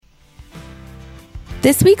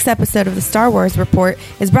This week's episode of the Star Wars Report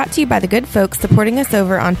is brought to you by the good folks supporting us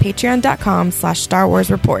over on patreon.com/Star Wars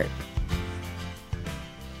Report.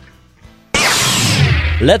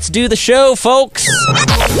 Let's do the show, folks!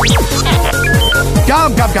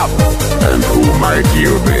 Come. And who might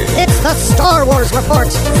you be? It's the Star Wars Report.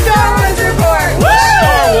 Star Wars Report! Woo!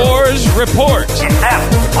 Star Wars Report!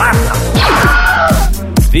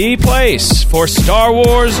 The place for Star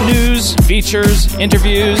Wars news, features,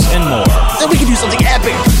 interviews, and more. Then we can do something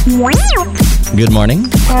epic. Good morning.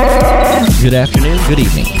 Good afternoon. Good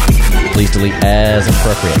evening. Please delete as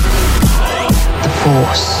appropriate. The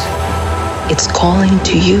Force. It's calling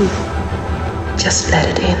to you. Just let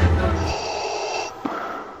it in.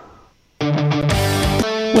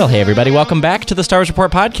 Well, hey everybody, welcome back to the Star Wars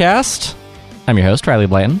Report podcast. I'm your host, Riley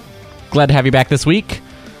Blanton. Glad to have you back this week.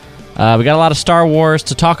 We got a lot of Star Wars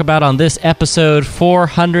to talk about on this episode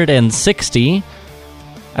 460.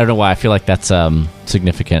 I don't know why I feel like that's a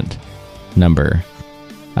significant number.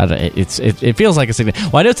 It feels like a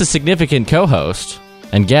significant... Well, I know it's a significant co-host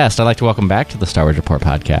and guest. I'd like to welcome back to the Star Wars Report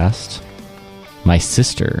podcast my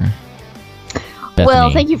sister, Bethany. Well,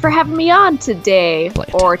 thank you for having me on today,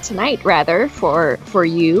 Blanton. or tonight, rather, for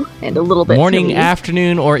you, and a little bit morning, for me.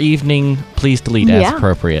 afternoon, or evening. Please delete as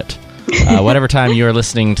appropriate. Whatever time you are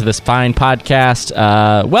listening to this fine podcast,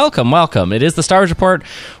 welcome. It is the Star Wars Report,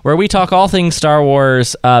 where we talk all things Star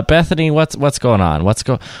Wars. Bethany, what's going on? What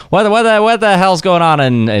the hell's going on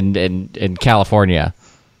in California?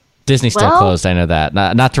 Disney's still closed. I know that.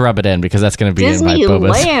 Not to rub it in, because that's going to be in my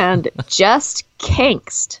bobas. Disneyland just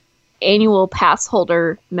canked annual pass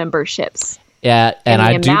holder memberships. Yeah, and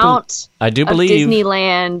I do believe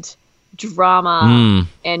Disneyland drama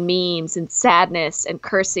and memes and sadness and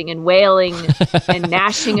cursing and wailing and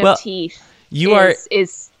gnashing of teeth.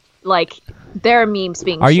 Is like there are memes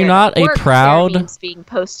being. Are you not a proud? There are memes being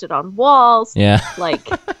posted on walls. Yeah, like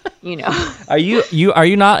you know. Are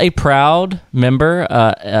you not a proud member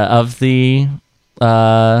of the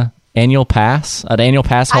annual pass? An annual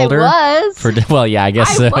pass holder? I was. I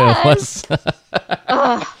guess it was.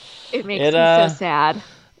 It makes me so sad.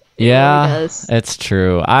 Yeah, really does. It's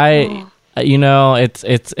true.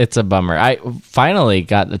 It's a bummer. I finally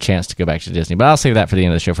got the chance to go back to Disney, but I'll save that for the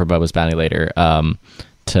end of the show for Bubba's Bounty later.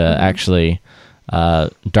 To actually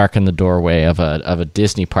darken the doorway of a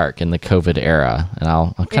Disney park in the COVID era, and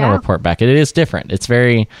I'll kind of report back. It is different. It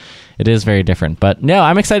is very different. But no,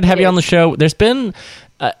 I'm excited to have you on the show. There's been.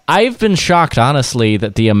 I've been shocked, honestly,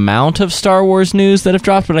 that the amount of Star Wars news that have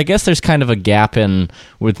dropped, but I guess there's kind of a gap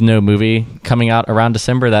with no movie coming out around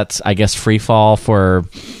December. That's, I guess, free fall for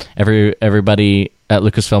everybody at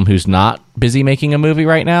Lucasfilm who's not busy making a movie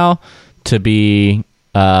right now to be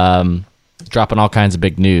dropping all kinds of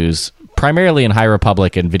big news, primarily in High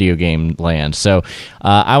Republic and video game land. So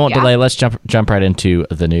I won't delay. Let's jump right into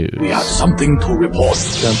the news. We have something to report.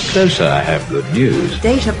 Come closer, I have good news.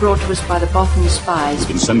 Data brought to us by the Bothan spies. You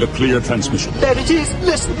can send a clear transmission. There it is.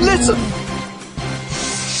 Listen.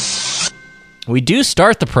 We do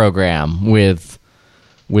start the program with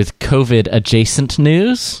COVID adjacent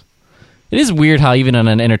news. It is weird how even on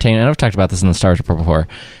an entertainment, and I've talked about this in the Star Wars Report before,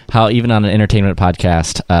 how even on an entertainment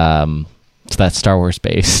podcast that's Star Wars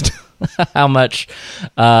based, how much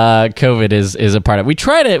COVID is a part of it.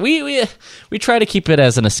 We try to keep it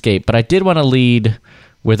as an escape, but I did want to lead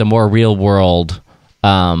with a more real world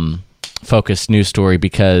focused news story,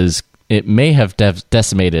 because it may have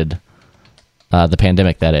decimated the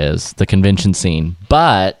pandemic, that is, the convention scene.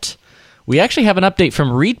 But we actually have an update from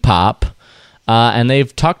ReedPop, and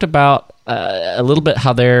they've talked about a little bit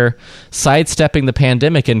how they're sidestepping the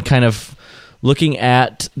pandemic and kind of looking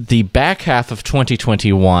at the back half of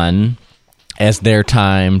 2021 as their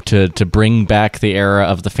time to bring back the era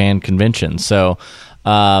of the fan convention. So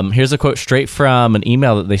here's a quote straight from an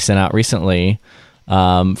email that they sent out recently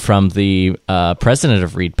from the president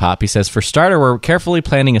of ReedPop. He says, "For starter, we're carefully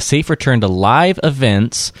planning a safe return to live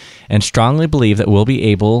events and strongly believe that we'll be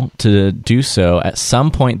able to do so at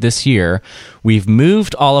some point this year. We've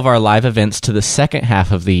moved all of our live events to the second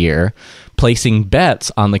half of the year, placing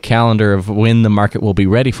bets on the calendar of when the market will be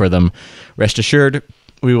ready for them. Rest assured,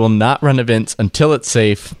 we will not run events until it's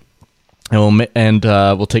safe, and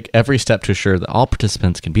we'll take every step to assure that all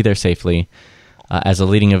participants can be there safely. As a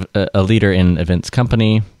leader in events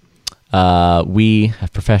company, we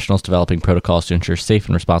have professionals developing protocols to ensure safe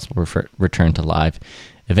and responsible return to live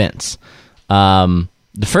events."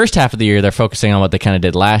 The first half of the year, they're focusing on what they kind of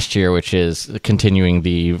did last year, which is continuing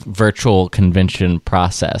the virtual convention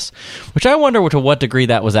process, which I wonder to what degree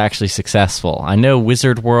that was actually successful. I know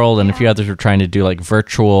Wizard World and a few others were trying to do like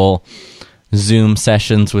virtual Zoom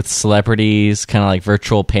sessions with celebrities, kind of like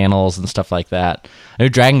virtual panels and stuff like that. I know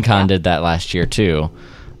Dragon Con did that last year too.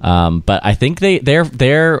 But I think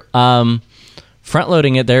they're front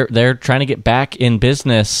loading it. They're trying to get back in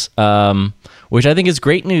business, which I think is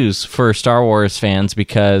great news for Star Wars fans,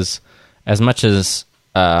 because as much as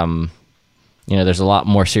there's a lot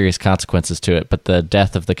more serious consequences to it, but the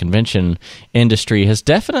death of the convention industry has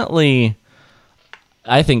definitely,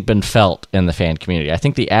 I think, been felt in the fan community. I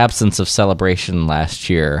think the absence of celebration last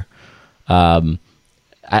year,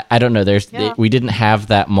 I don't know. We didn't have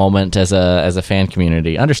that moment as a fan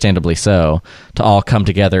community, understandably so, to all come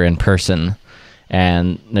together in person,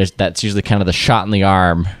 and that's usually kind of the shot in the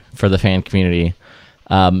arm for the fan community.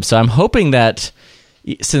 So I'm hoping that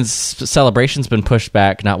since Celebration's been pushed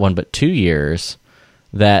back not 1 but 2 years,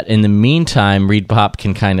 that in the meantime ReedPop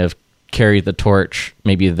can kind of carry the torch,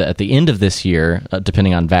 maybe at the end of this year,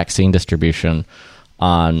 depending on vaccine distribution,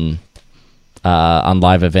 on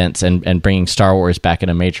live events and bringing Star Wars back in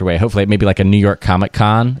a major way. Hopefully, maybe like a New York Comic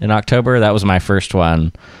Con in October. That was my first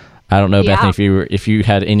one. I don't know, Bethany, if you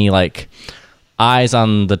had any like eyes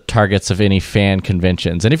on the targets of any fan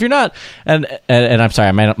conventions, and if you're not, and I'm sorry,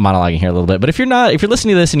 I'm monologuing here a little bit, but if you're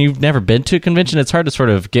listening to this and you've never been to a convention, it's hard to sort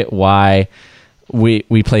of get why we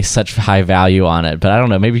place such high value on it. But I don't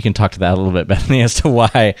know, maybe you can talk to that a little bit, Bethany, as to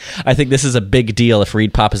why I think this is a big deal if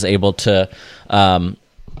ReedPop is able to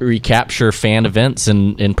recapture fan events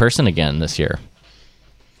in person again this year.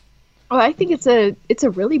 Well, I think it's a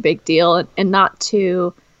really big deal, and not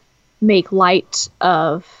to make light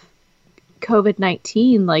of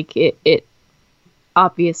COVID-19. Like it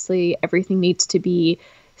obviously everything needs to be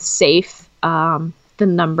safe. The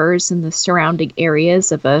numbers in the surrounding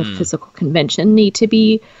areas of a physical convention need to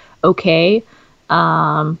be okay.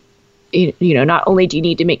 Not only do you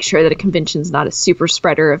need to make sure that a convention's not a super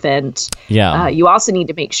spreader event, you also need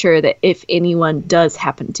to make sure that if anyone does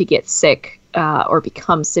happen to get sick or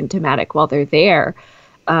become symptomatic while they're there,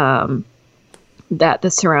 that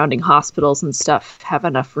the surrounding hospitals and stuff have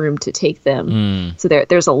enough room to take them. So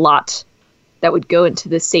there's a lot that would go into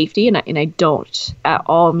the safety, and I don't at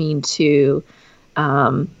all mean to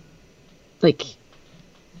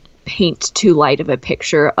paint too light of a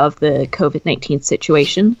picture of the COVID-19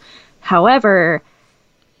 situation. However,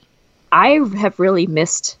 I have really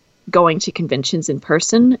missed going to conventions in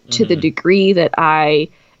person to the degree that I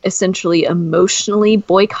essentially emotionally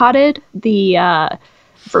boycotted the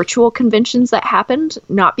virtual conventions that happened,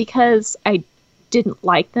 not because I didn't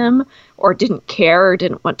like them or didn't care or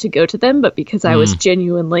didn't want to go to them, but because I was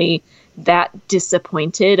genuinely that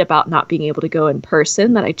disappointed about not being able to go in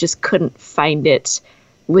person that I just couldn't find it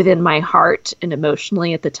within my heart and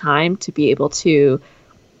emotionally at the time to be able to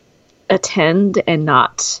attend and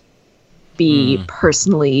not be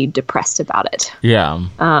personally depressed about it. Yeah.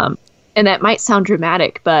 And that might sound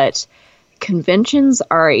dramatic, but conventions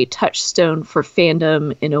are a touchstone for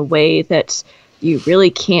fandom in a way that you really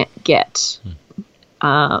can't get.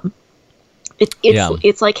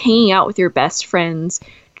 It's like hanging out with your best friends,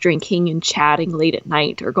 drinking and chatting late at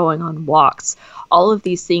night, or going on walks. All of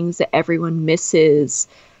these things that everyone misses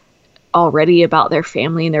already about their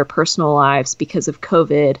family and their personal lives because of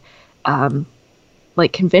COVID.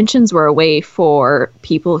 Like conventions were a way for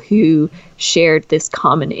people who shared this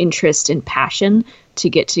common interest and passion to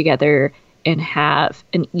get together and have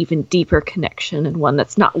an even deeper connection, and one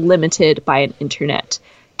that's not limited by an internet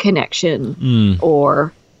connection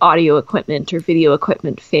or audio equipment or video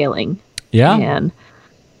equipment failing. Yeah. And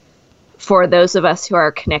for those of us who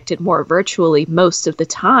are connected more virtually most of the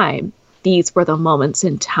time, these were the moments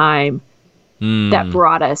in time that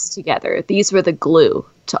brought us together. These were the glue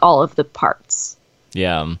to all of the parts.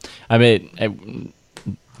 Yeah. I mean,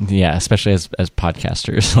 especially as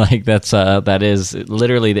podcasters, like that is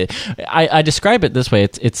literally I describe it this way.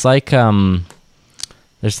 It's like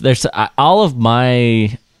there's all of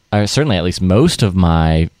my certainly at least most of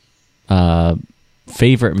my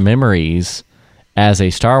favorite memories as a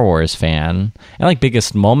Star Wars fan, and like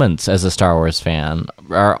biggest moments as a Star Wars fan,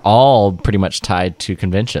 are all pretty much tied to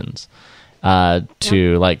conventions,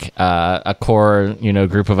 to like a core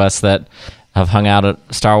group of us that have hung out at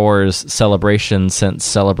Star Wars Celebration since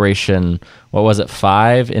Celebration, what was it,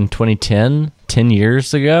 5 in 2010? 10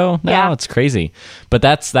 years ago now? Yeah. It's crazy. But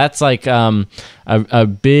that's like a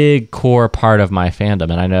big core part of my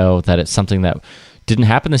fandom, and I know that it's something that didn't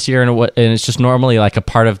happen this year, and it's just normally like a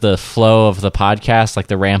part of the flow of the podcast, like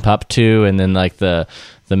the ramp up to, and then like the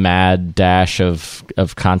mad dash of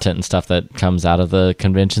content and stuff that comes out of the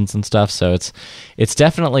conventions and stuff. So it's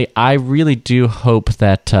definitely, I really do hope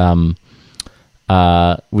that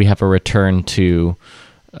we have a return to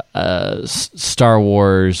Star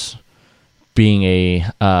Wars being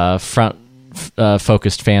a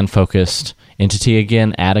front-focused, fan-focused entity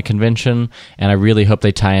again at a convention, and I really hope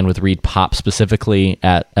they tie in with Reed Pop specifically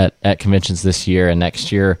at conventions this year and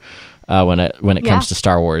next year when it comes to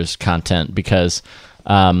Star Wars content, because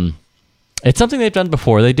it's something they've done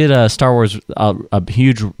before. They did a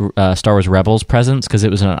huge Star Wars Rebels presence because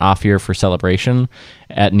it was an off year for Celebration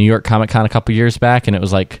at New York Comic Con a couple years back, and it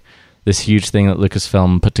was like this huge thing that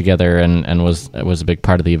Lucasfilm put together and was a big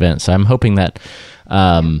part of the event. So I'm hoping that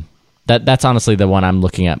that's honestly the one I'm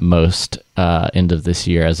looking at most end of this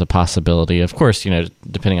year as a possibility. Of course,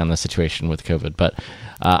 depending on the situation with COVID, but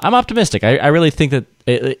I'm optimistic. I really think that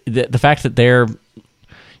the fact that they're,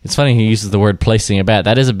 it's funny he uses the word placing a bet.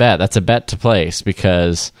 That is a bet. That's a bet to place,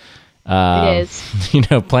 because it is.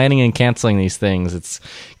 Planning and canceling these things, it's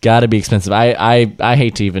got to be expensive. I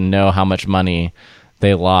hate to even know how much money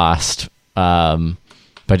they lost by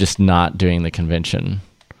just not doing the convention.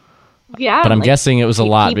 Yeah, but I'm guessing it was a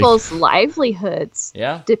lot. People's livelihoods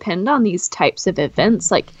depend on these types of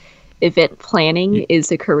events. Like, event planning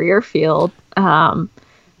is a career field.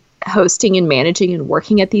 Hosting and managing and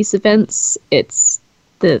working at these events, it's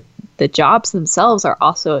the jobs themselves are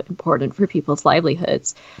also important for people's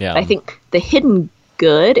livelihoods. Yeah. I think the hidden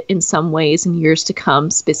good in some ways in years to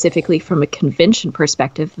come, specifically from a convention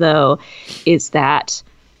perspective, though, is that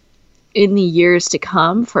in the years to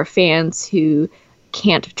come, for fans who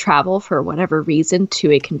can't travel for whatever reason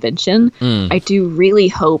to a convention, I do really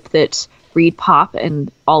hope that Reed Pop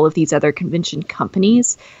and all of these other convention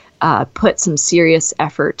companies put some serious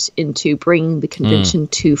effort into bringing the convention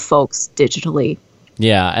to folks digitally.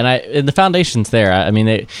 Yeah, and the foundation's there. I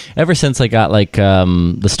mean, ever since I got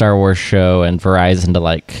the Star Wars show and Verizon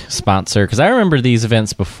to sponsor, because I remember these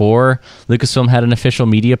events before Lucasfilm had an official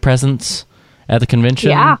media presence at the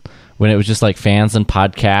convention. Yeah. When it was just fans and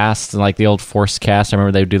podcasts and the old Force Cast. I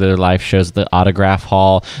remember they would do their live shows at the Autograph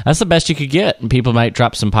Hall. That's the best you could get. And people might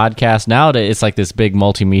drop some podcasts. Nowadays, it's this big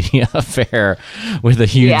multimedia affair with a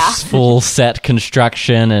huge full set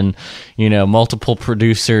construction and, multiple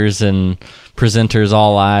producers and presenters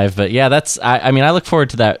all live. But yeah, I look forward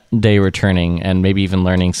to that day returning and maybe even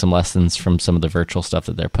learning some lessons from some of the virtual stuff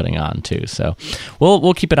that they're putting on too. So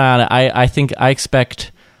we'll keep an eye on it.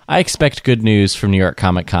 I expect good news from New York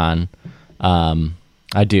Comic Con.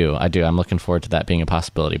 I do. I'm looking forward to that being a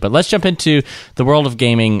possibility. But let's jump into the world of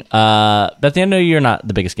gaming. Bethany, I know you're not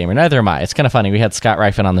the biggest gamer. Neither am I. It's kind of funny. We had Scott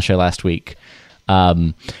Rifen on the show last week.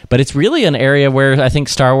 But it's really an area where I think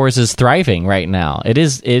Star Wars is thriving right now. It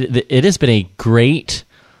has been a great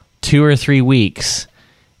 2 or 3 weeks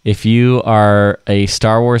if you are a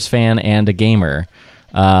Star Wars fan and a gamer,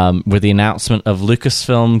 with the announcement of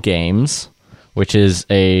Lucasfilm Games, which is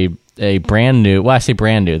a brand new, well, I say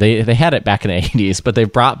brand new, they had it back in the 80s, but they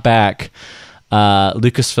brought back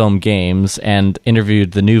Lucasfilm Games and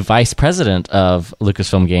interviewed the new vice president of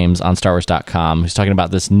Lucasfilm Games on StarWars.com, who's talking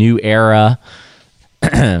about this new era.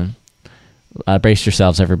 Brace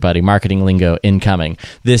yourselves, everybody. Marketing lingo incoming.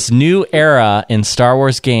 This new era in Star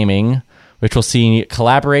Wars gaming, which will see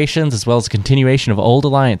collaborations as well as a continuation of old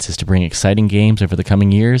alliances to bring exciting games over the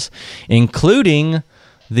coming years, including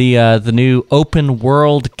the new open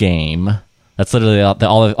world game. That's literally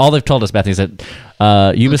all they've told us, Bethany, is that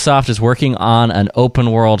Ubisoft is working on an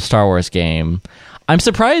open world Star Wars game. I'm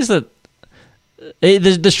surprised that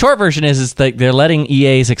the short version is that they're letting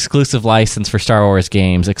EA's exclusive license for Star Wars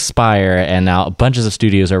games expire, and now bunches of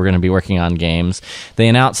studios are going to be working on games. They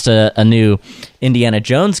announced a new Indiana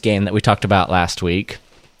Jones game that we talked about last week.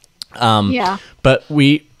 But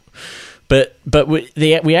we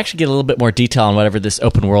actually get a little bit more detail on whatever this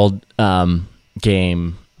open world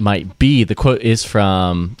game might be. The quote is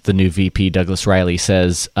from the new VP, Douglas Riley,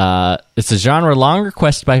 says, "It's a genre long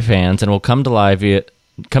requested by fans and will come to life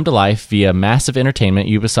via massive entertainment,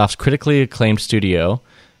 Ubisoft's critically acclaimed studio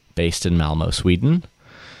based in Malmö, Sweden.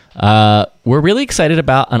 We're really excited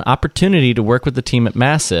about an opportunity to work with the team at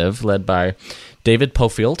Massive, led by David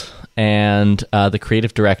Pofield and the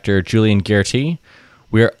creative director Julian Gertie.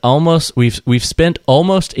 We've spent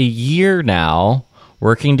almost a year now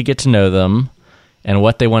working to get to know them and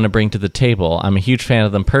what they want to bring to the table. I'm a huge fan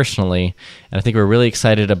of them personally, and I think we're really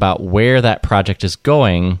excited about where that project is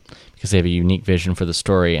going because they have a unique vision for the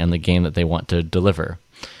story and the game that they want to deliver."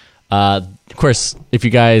 Of course, if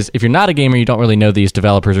you're not a gamer, you don't really know these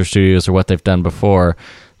developers or studios or what they've done before.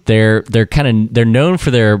 They're known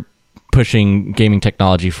for their pushing gaming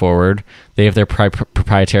technology forward. They have their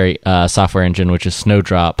proprietary software engine, which is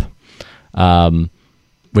Snowdrop,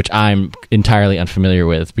 which I'm entirely unfamiliar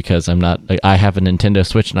with because I have a Nintendo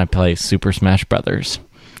Switch and I play Super Smash Brothers.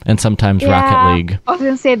 and sometimes Rocket League. I was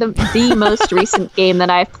going to say the most recent game that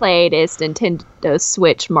I've played is Nintendo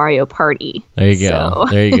Switch Mario Party. There you go.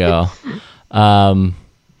 There you go.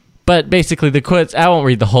 But basically, the quotes, I won't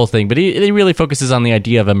read the whole thing, but he really focuses on the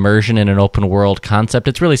idea of immersion in an open world concept.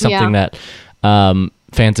 It's really something that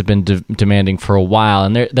fans have been demanding for a while,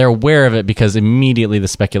 and they're aware of it because immediately the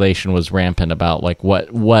speculation was rampant about like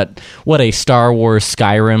what a Star Wars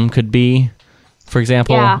Skyrim could be, for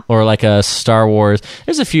example, or like a Star Wars.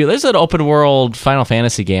 There's an open world Final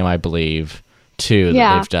Fantasy game, I believe, too,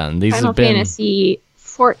 that they've done. These Final have been Fantasy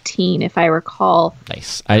 14, if I recall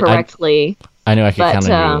nice correctly. I knew I could count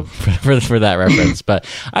on you for that reference, but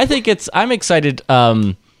I think I'm excited.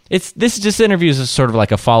 This interview is sort of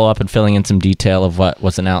like a follow up and filling in some detail of what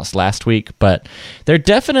was announced last week, but they're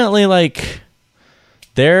definitely like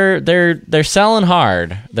they're selling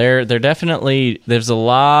hard. They're definitely, there's a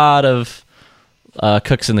lot of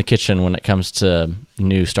cooks in the kitchen when it comes to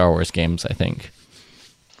new Star Wars games, I think.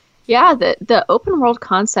 Yeah, the open world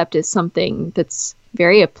concept is something that's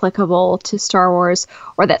very applicable to Star Wars,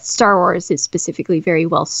 or that Star Wars is specifically very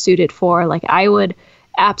well suited for. Like, I would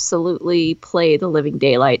absolutely play the living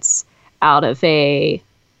daylights out of a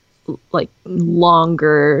like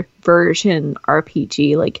longer version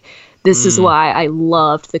RPG. Like, this is why I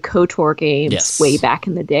loved the KOTOR games way back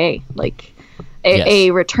in the day. Like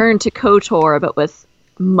a return to KOTOR, but with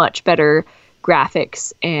much better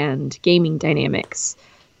graphics and gaming dynamics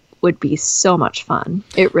would be so much fun.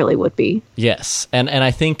 It really would be. Yes, and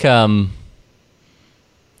I think there's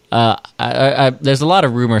a lot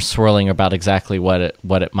of rumors swirling about exactly what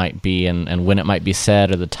it might be and when it might be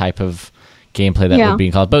said, or the type of gameplay that would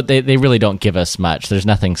be called. But they really don't give us much. There's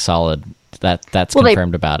nothing solid that's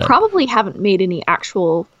confirmed about it. Probably haven't made any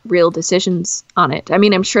actual real decisions on it. I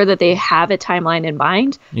mean, I'm sure that they have a timeline in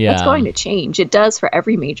mind. Yeah. That's going to change. It does for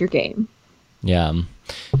every major game. Yeah.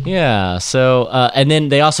 So, and then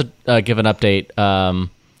they also give an update.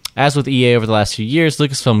 As with EA over the last few years,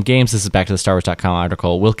 Lucasfilm Games, this is back to the StarWars.com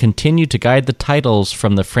article, will continue to guide the titles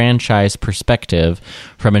from the franchise perspective,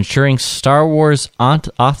 from ensuring Star Wars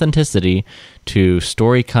authenticity to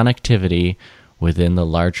story connectivity within the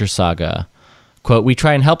larger saga. Quote, we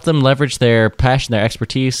try and help them leverage their passion, their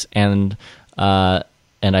expertise, and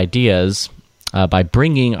ideas by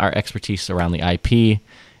bringing our expertise around the IP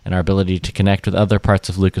and our ability to connect with other parts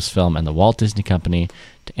of Lucasfilm and the Walt Disney Company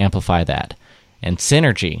to amplify that. And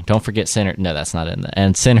synergy. Don't forget synergy. No, that's not in the...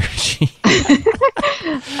 And synergy.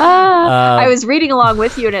 I was reading along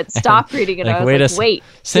with you and it stopped reading and I was wait,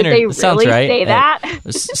 did they really say that?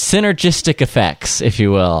 Synergistic effects, if you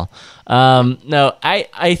will. No,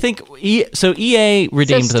 I think... EA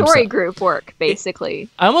redeemed themselves. Story group work, basically.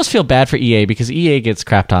 I almost feel bad for EA because EA gets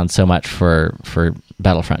crapped on so much for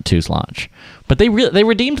Battlefront 2's launch. But they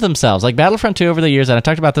redeemed themselves. Like Battlefront 2 over the years, and I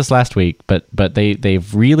talked about this last week, but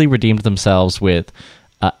they've really redeemed themselves with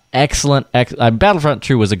excellent... Battlefront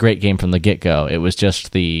 2 was a great game from the get-go. It was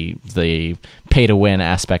just the pay-to-win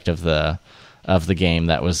aspect of the game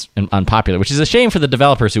that was unpopular, which is a shame for the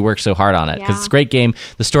developers who worked so hard on it, because it's a great game.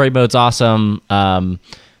 The story mode's awesome.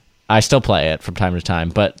 I still play it from time to time,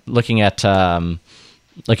 but looking at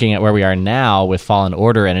where we are now with Fallen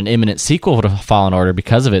Order and an imminent sequel to Fallen Order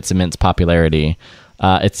because of its immense popularity,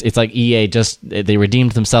 it's like EA they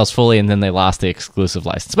redeemed themselves fully and then they lost the exclusive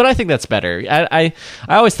license. But I think that's better. I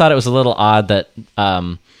always thought it was a little odd that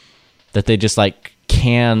they just like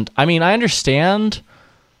canned. I mean, I understand.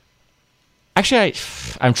 Actually,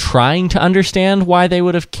 I'm trying to understand why they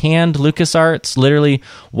would have canned LucasArts, literally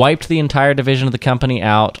wiped the entire division of the company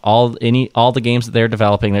out, all the games that they're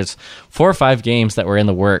developing. There's 4 or 5 games that were in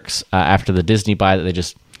the works after the Disney buy that they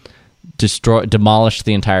just demolished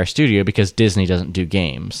the entire studio because Disney doesn't do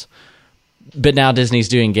games. But now Disney's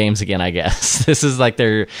doing games again, I guess. This is like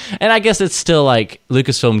and I guess it's still like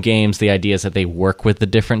Lucasfilm Games, the idea is that they work with the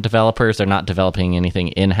different developers. They're not developing anything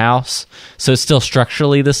in-house. So it's still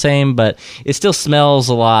structurally the same, but it still smells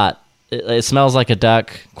a lot. It smells like a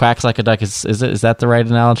duck, quacks like a duck. Is that the right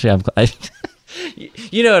analogy?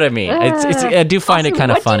 You know what I mean. I do find it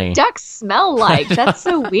kind of funny. What do ducks smell like? That's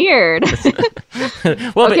so weird.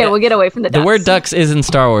 We'll get away from the ducks. The word ducks is in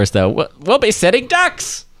Star Wars, though. We'll be setting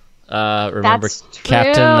ducks. Remember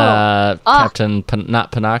Captain not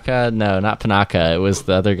Panaka? No, not Panaka. It was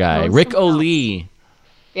the other guy, Rick O'Lee.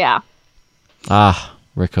 Yeah.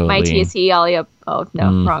 Rick O'Lee. My TSE Alia. Oh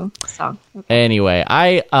no, wrong song. Okay. Anyway,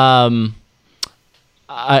 I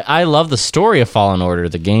love the story of Fallen Order.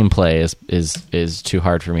 The gameplay is too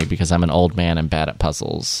hard for me because I'm an old man and bad at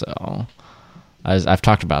puzzles. So I've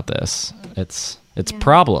talked about this. It's a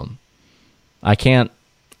problem. I'm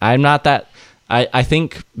not that. I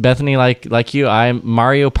think, Bethany, like you,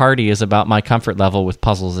 Mario Party is about my comfort level with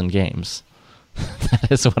puzzles and games. That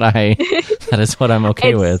is what I'm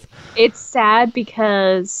okay with. It's sad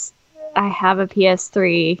because I have a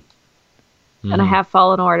PS3 and I have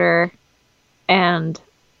Fallen Order and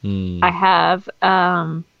I have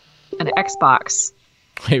an Xbox.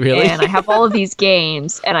 Wait, really? And I have all of these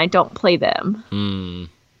games and I don't play them.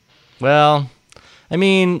 Well, I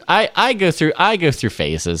mean, I go through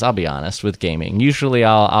phases. I'll be honest with gaming. Usually,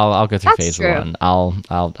 I'll go through That's phase true. 1.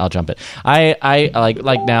 I'll jump it. I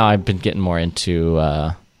like now. I've been getting more into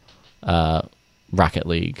Rocket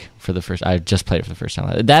League for the first. I just played it for the first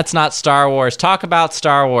time. That's not Star Wars. Talk about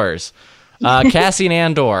Star Wars. Cassian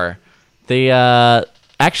Andor.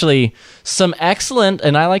 Actually, some excellent,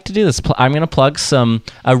 and I like to do this. I'm going to plug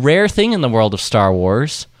a rare thing in the world of Star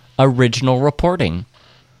Wars: original reporting.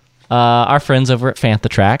 Our friends over at Fantha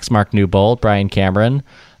Tracks, Mark Newbold, Brian Cameron,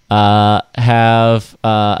 have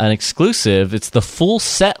an exclusive. It's the full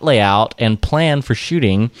set layout and plan for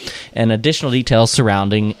shooting and additional details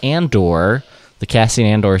surrounding Andor, the Cassian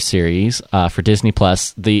Andor series for Disney+.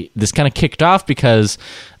 This kind of kicked off because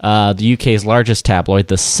the UK's largest tabloid,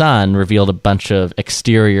 The Sun, revealed a bunch of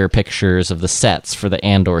exterior pictures of the sets for the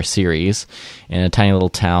Andor series in a tiny little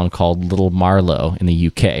town called Little Marlow in the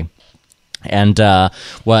UK. And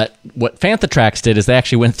what Fantha Tracks did is they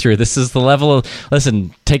actually went through. This is the level of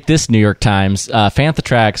take this, New York Times. Fantha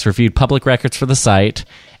Tracks reviewed public records for the site,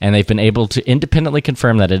 and they've been able to independently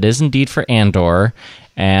confirm that it is indeed for Andor,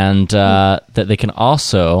 and that they can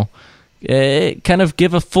also kind of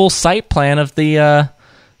give a full site plan of the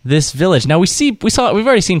this village. Now we've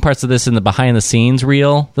already seen parts of this in the behind the scenes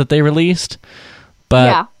reel that they released.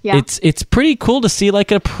 But yeah. It's pretty cool to see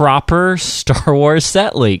like a proper Star Wars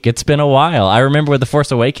set leak. It's been a while. I remember with The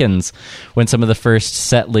Force Awakens when some of the first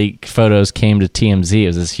set leak photos came to TMZ. It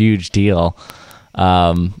was this huge deal.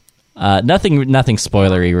 Nothing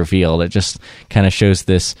spoilery revealed. It just kind of shows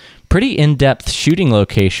this pretty in-depth shooting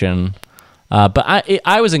location. But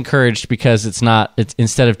I was encouraged because it's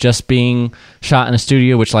instead of just being shot in a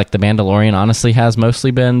studio, which like The Mandalorian honestly has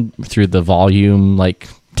mostly been through the volume like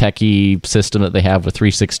techie system that they have with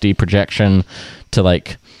 360 projection to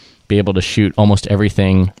like be able to shoot almost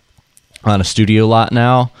everything on a studio lot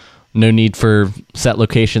now. No need for set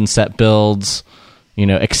locations, set builds,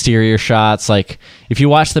 exterior shots. Like if you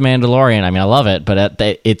watch The Mandalorian, I mean, I love it, but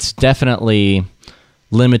it's definitely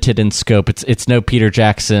limited in scope. It's no Peter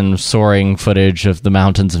Jackson soaring footage of the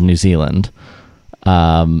mountains of New Zealand.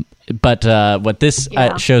 But what this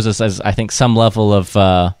shows us is, I think, some level of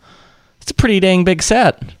it's a pretty dang big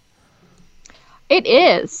set. It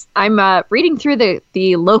is. I'm reading through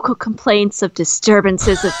the local complaints of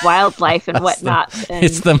disturbances of wildlife and whatnot.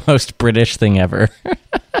 It's the most British thing ever.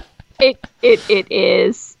 It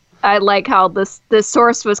is. I like how the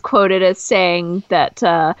source was quoted as saying that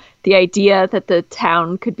the idea that the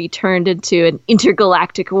town could be turned into an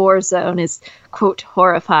intergalactic war zone is, quote,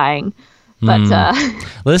 horrifying. But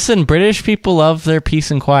listen, British people love their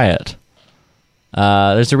peace and quiet.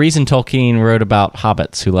 There's a reason Tolkien wrote about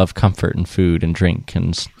hobbits who love comfort and food and drink.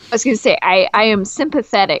 And I was going to say, I am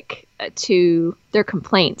sympathetic to their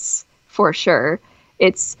complaints, for sure.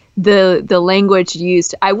 It's the language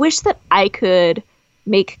used. I wish that I could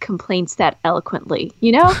make complaints that eloquently,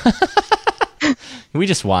 We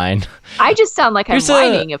just whine. I just sound like I'm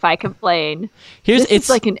whining if I complain. It's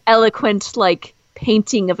like an eloquent, like,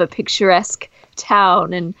 painting of a picturesque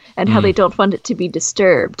town and how they don't want it to be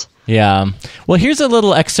disturbed. Yeah. Well, here's a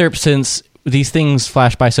little excerpt since these things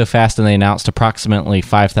flash by so fast and they announced approximately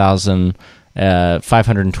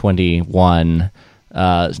 5,521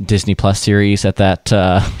 Disney Plus series at that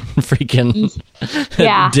freaking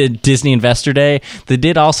Disney Investor Day. They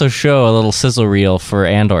did also show a little sizzle reel for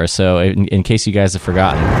Andor, so in case you guys have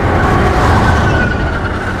forgotten.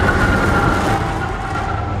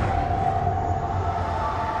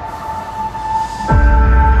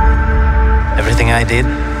 Everything I did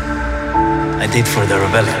for the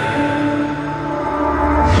rebellion.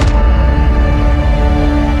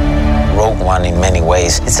 Rogue One, in many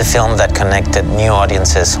ways, it's a film that connected new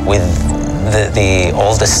audiences with the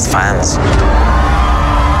oldest fans.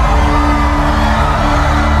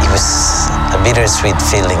 It was a bittersweet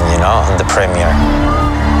feeling, on the premiere,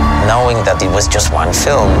 knowing that it was just one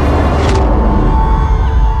film.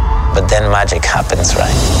 But then magic happens,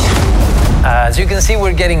 right? As you can see,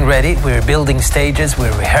 we're getting ready. We're building stages.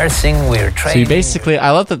 We're rehearsing. We're training. So you basically, I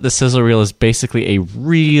love that the sizzle reel is basically a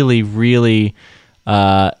really, really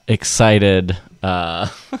excited.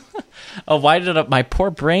 Oh, why did my poor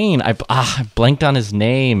brain? I blanked on his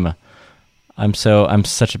name. I'm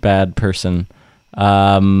such a bad person.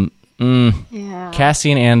 Yeah.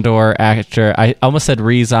 Cassian Andor actor. I almost said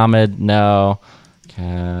Riz Ahmed. No.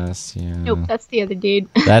 Cassian. Nope, that's the other dude.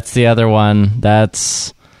 That's the other one.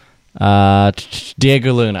 That's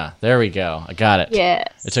Diego Luna. There we go. I got it.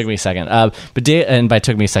 Yes. It took me a second. And by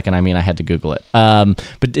took me a second, I mean I had to Google it.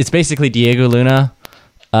 But it's basically Diego Luna.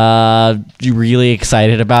 You really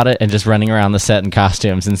excited about it and just running around the set in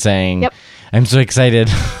costumes and saying, Yep. I'm so excited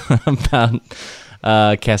about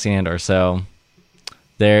Cassian Andor. So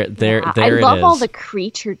there I it love is. all the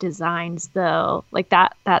creature designs though. Like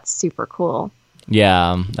that's super cool.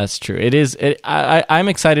 Yeah, that's true. It is. I'm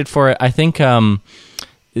excited for it. I think and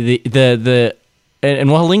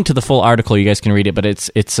we'll link to the full article. You guys can read it, but it's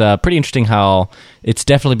pretty interesting how it's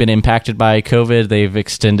definitely been impacted by COVID. They've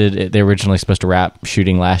extended it. They were originally supposed to wrap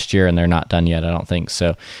shooting last year, and they're not done yet, I don't think.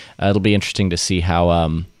 So it'll be interesting to see how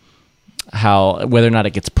whether or not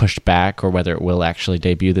it gets pushed back or whether it will actually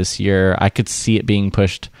debut this year. I could see it being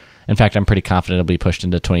pushed. In fact, I'm pretty confident it'll be pushed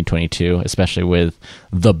into 2022, especially with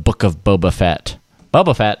the Book of Boba Fett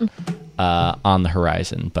on the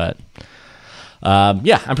horizon. But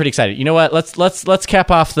yeah, I'm pretty excited. You know what? Let's cap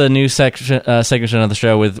off the news segment of the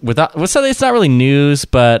show with something. It's not really news,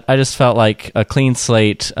 but I just felt like a clean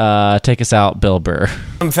slate. Take us out, Bill Burr.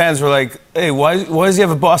 Some fans were like, "Hey, why does he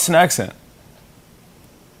have a Boston accent?"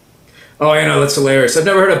 Oh, I know, that's hilarious. I've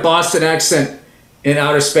never heard a Boston accent in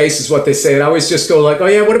outer space, is what they say. And I always just go like, "Oh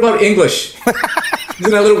yeah, what about English?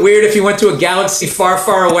 Isn't that a little weird if you went to a galaxy far,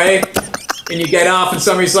 far away and you get off and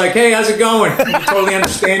somebody's like, hey, how's it going?" And you totally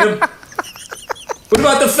understand them. What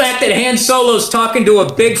about the fact that Han Solo's talking to a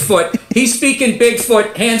Bigfoot? He's speaking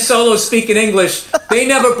Bigfoot, Han Solo's speaking English. They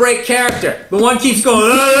never break character. The one keeps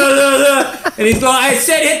going, and he's going, I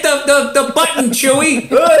said hit the button, Chewie.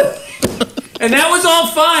 And that was all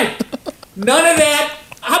fine. None of that.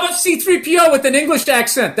 How about C-3PO with an English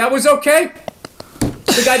accent? That was okay?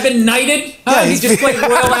 The guy been knighted? Yeah, he just played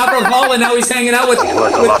Royal Albert Hall and now he's hanging out with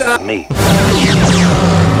me.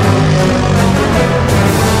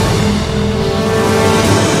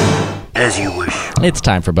 As you wish. It's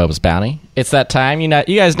time for Boba's Bounty. It's that time, you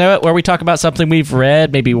guys know it, where we talk about something we've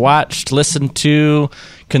read, maybe watched, listened to,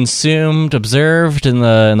 consumed, observed in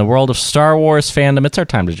the world of Star Wars fandom. It's our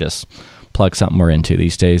time to just plug something we're into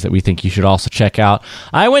these days that we think you should also check out.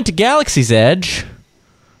 I went to Galaxy's Edge.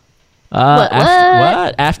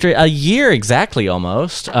 After a year exactly,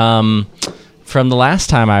 almost, from the last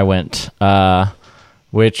time I went, and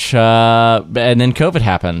then COVID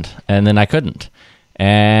happened, and then I couldn't.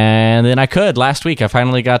 And then I could. Last week, I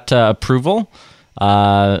finally got approval.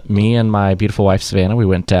 Me and my beautiful wife, Savannah, we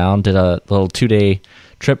went down, did a little 2-day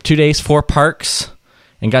trip, 2 days, 4 parks,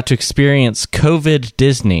 and got to experience COVID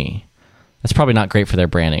Disney. That's probably not great for their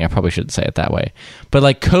branding. I probably shouldn't say it that way. But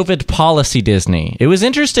like COVID policy Disney. It was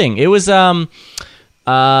interesting. It was the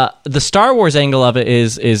Star Wars angle of it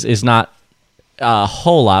is not a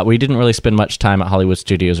whole lot. We didn't really spend much time at Hollywood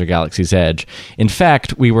Studios or Galaxy's Edge. In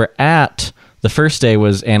fact, we were at the first day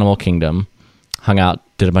was Animal Kingdom, hung out,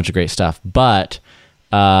 did a bunch of great stuff. But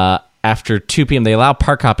after 2 p.m., they allow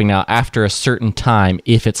park hopping now after a certain time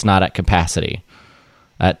if it's not at capacity.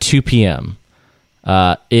 At 2 p.m.,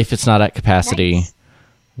 if it's not at capacity, nice.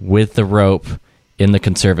 With the rope in the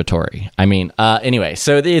conservatory. I mean, anyway,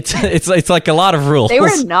 so it's like a lot of rules. They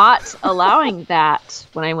were not allowing that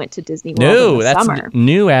when I went to Disney World in the that's summer.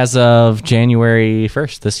 New as of January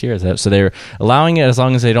 1st this year. So they're allowing it as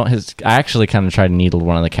long as they don't. I actually kind of tried to needle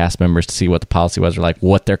one of the cast members to see what the policy was or like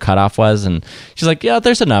what their cutoff was, and she's like, "Yeah,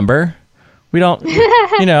 there's a number. We don't,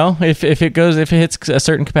 if it hits a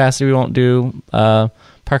certain capacity, we won't do."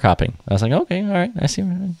 Park hopping. I was like, okay, all right, I see. All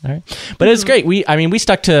right, but it was great. We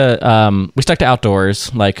stuck to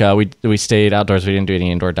outdoors. Like we stayed outdoors. We didn't do any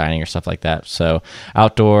indoor dining or stuff like that. So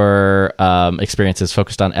outdoor experiences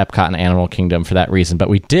focused on Epcot and Animal Kingdom for that reason. But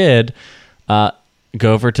we did go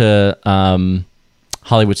over to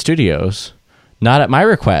Hollywood Studios, not at my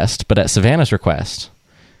request, but at Savannah's request,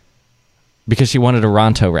 because she wanted a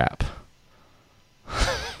Ronto wrap.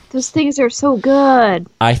 Those things are so good.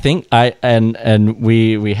 I think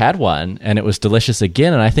we had one, and it was delicious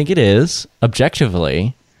again, and I think it is,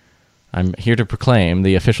 objectively, I'm here to proclaim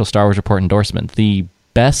the official Star Wars Report endorsement, the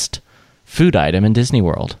best food item in Disney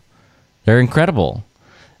World. They're incredible.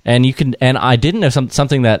 And I didn't know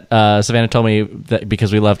something that Savannah told me, that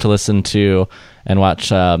because we love to listen to and watch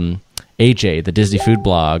AJ, the Disney food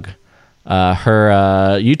blog.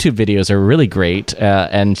 Her YouTube videos are really great,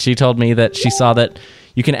 and she told me that she saw that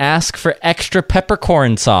you can ask for extra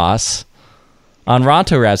peppercorn sauce on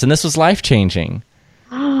Ronto wraps, and this was life-changing.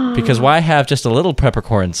 Because why have just a little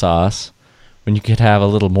peppercorn sauce when you could have a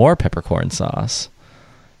little more peppercorn sauce?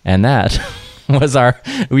 And that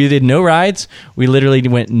We did no rides. We literally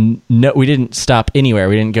we didn't stop anywhere.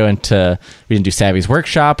 We didn't do Savvy's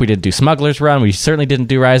Workshop. We didn't do Smuggler's Run. We certainly didn't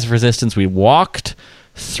do Rise of Resistance. We walked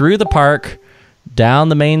through the park, down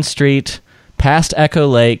the main street, past Echo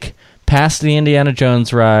Lake, past the Indiana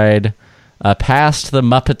Jones ride, past the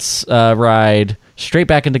Muppets ride, straight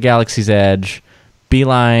back into Galaxy's Edge,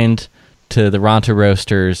 beelined to the Ronto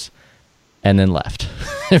Roasters, and then left.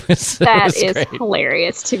 That is great.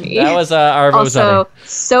 Hilarious to me. That was our also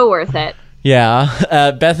so worth it.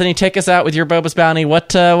 Yeah. Bethany, take us out with your Boba's Bounty.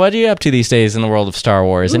 What are you up to these days in the world of Star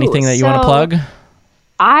Wars? Anything that you want to plug?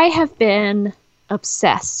 I have been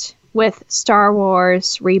obsessed with Star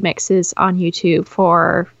Wars remixes on YouTube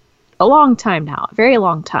for a long time now, a very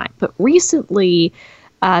long time. But recently,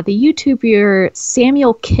 the YouTuber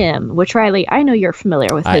Samuel Kim, which Riley, I know you're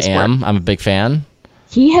familiar with his work. I'm a big fan.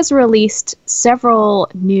 He has released several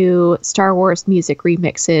new Star Wars music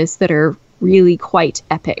remixes that are really quite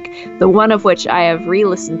epic. The one of which I have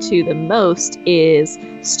re-listened to the most is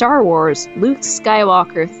Star Wars Luke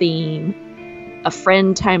Skywalker theme, a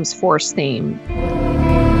Friend times Force theme.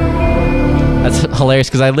 That's hilarious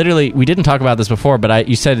because we didn't talk about this before, but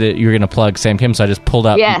you said that you were going to plug Sam Kim, so I just pulled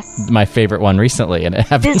up my favorite one recently, and it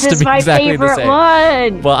happens to be exactly the same.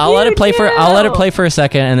 One. Well, I'll let it play for a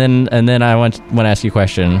second, and then I want to ask you a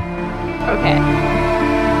question. Okay.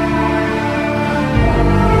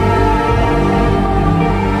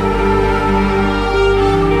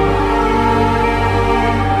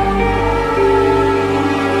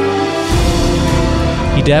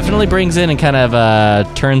 He definitely brings in and kind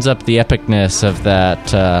of turns up the epicness of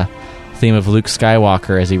that theme of Luke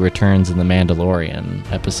Skywalker as he returns in the Mandalorian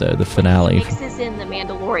episode, the finale. He mixes in the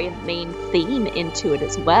Mandalorian main theme into it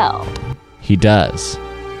as well. He does.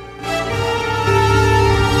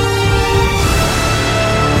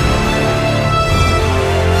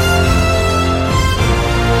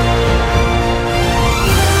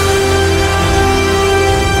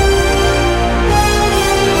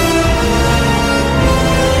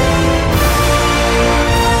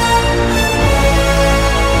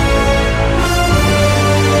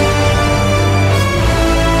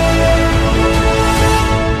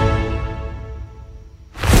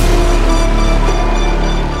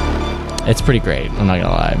 It's pretty great. I'm not gonna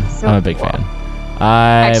lie. I'm a big fan.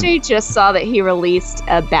 I actually just saw that he released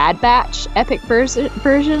a Bad Batch epic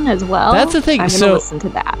version as well. That's the thing. I'm gonna listen to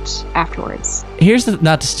that afterwards. Here's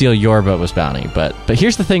not to steal your Boba's Bounty, but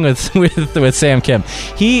here's the thing with Sam Kim.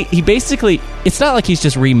 He basically, it's not like he's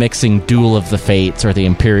just remixing Duel of the Fates or the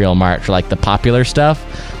Imperial March, like the popular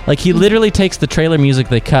stuff. Like he literally takes the trailer music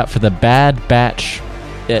they cut for the Bad Batch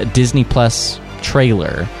Disney Plus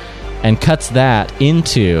trailer and cuts that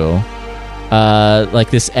into like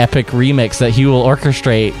this epic remix that he will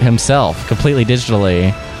orchestrate himself completely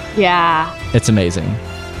digitally. Yeah. It's amazing.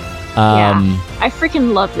 I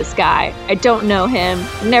freaking love this guy. I don't know him,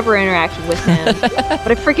 never interacted with him,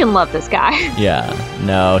 but I freaking love this guy. Yeah.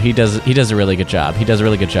 No, he does a really good job. He does a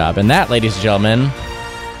really good job. And that, ladies and gentlemen,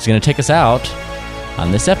 is going to take us out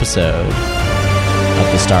on this episode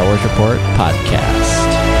of the Star Wars Report podcast.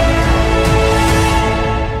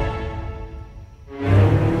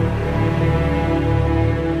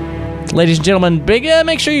 Ladies and gentlemen,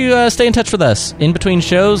 make sure you stay in touch with us in between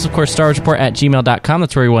shows. Of course, StarWarsReport@gmail.com.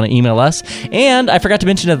 That's where you want to email us. And I forgot to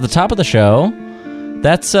mention at the top of the show,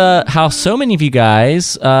 that's how so many of you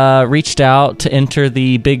guys reached out to enter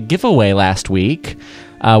the big giveaway last week,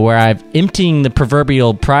 where I'm emptying the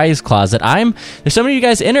proverbial prize closet. There's so many of you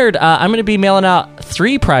guys entered. I'm going to be mailing out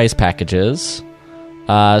 3 prize packages.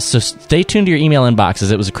 So stay tuned to your email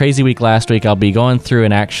inboxes. It was a crazy week last week. I'll be going through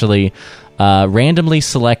and actually randomly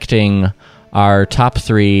selecting our top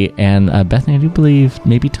 3 and Bethany, I do believe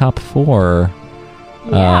maybe top 4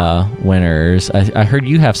 winners. I heard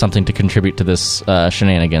you have something to contribute to this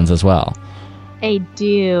shenanigans as well. I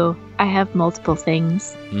do. I have multiple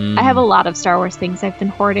things. I have a lot of Star Wars things I've been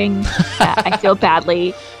hoarding that I feel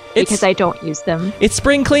badly because I don't use them. It's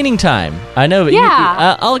spring cleaning time. I know. But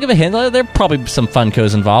I'll give a hint. There are probably some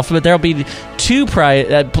Funkos involved, but there'll be 2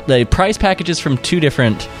 prize packages from 2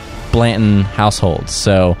 different Blanton households.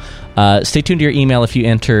 So stay tuned to your email if you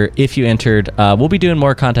entered. We'll be doing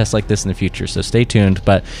more contests like this in the future, so stay tuned.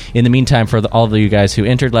 But in the meantime, for all of you guys who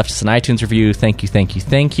entered, left us an iTunes review, thank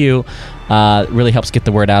you. It really helps get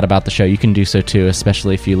the word out about the show. You can do so too,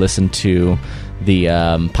 especially if you listen to the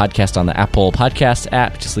podcast on the Apple Podcast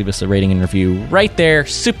app. Just leave us a rating and review right there.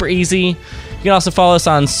 Super easy. You can also follow us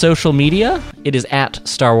on social media. It is at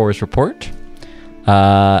Star Wars Report.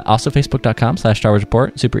 Also facebook.com/Star Wars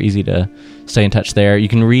Report. Super easy to stay in touch there. You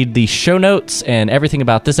can read the show notes and everything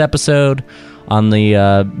about this episode on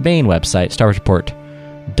the main website,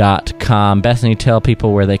 StarWarsReport.com. Bethany, tell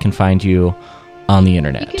people where they can find you on the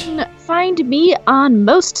internet. You can find me on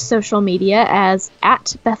most social media as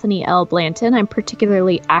at Bethany L. Blanton. I'm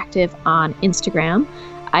particularly active on Instagram.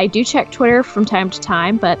 I do check Twitter from time to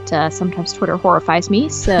time, but sometimes Twitter horrifies me.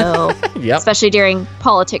 So, especially during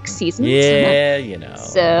politics seasons. Yeah, you know.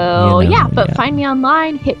 So, but find me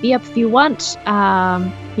online. Hit me up if you want.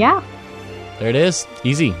 Yeah. There it is.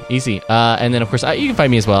 Easy. And then, of course, you can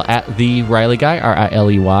find me as well at The Riley Guy,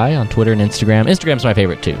 RILEY, on Twitter and Instagram. Instagram's my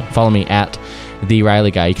favorite, too. Follow me at The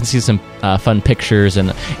Riley Guy. You can see some fun pictures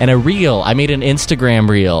and a reel. I made an Instagram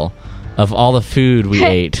reel of all the food we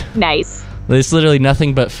ate. Nice. There's literally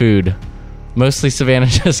nothing but food. Mostly Savannah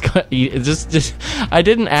just I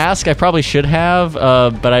didn't ask. I probably should have,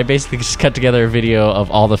 but I basically just cut together a video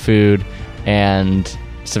of all the food and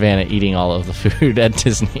Savannah eating all of the food at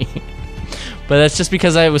Disney. But that's just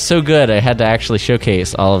because I was so good, I had to actually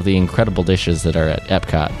showcase all of the incredible dishes that are at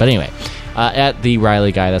Epcot. But anyway, at The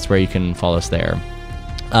Riley Guy, that's where you can follow us there.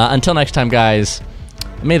 Until next time, guys,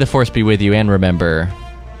 may the Force be with you, and remember,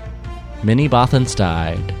 many Bothans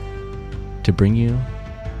died to bring you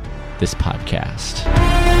this podcast.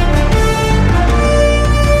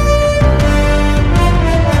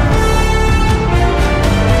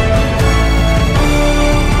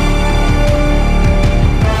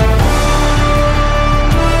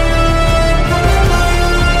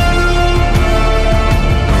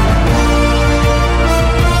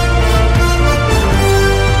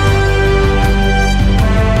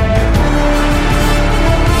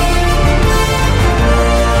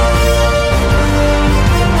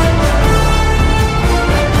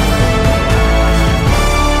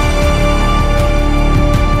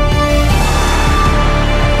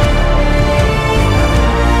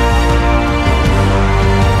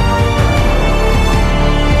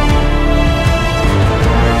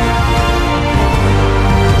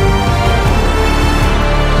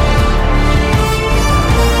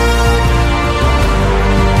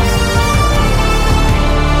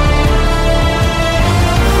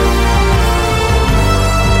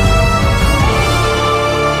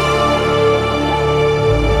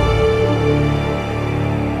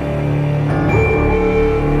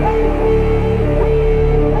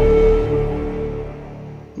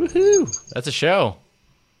 That's a show.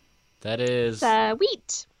 That is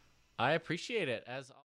sweet. I appreciate it as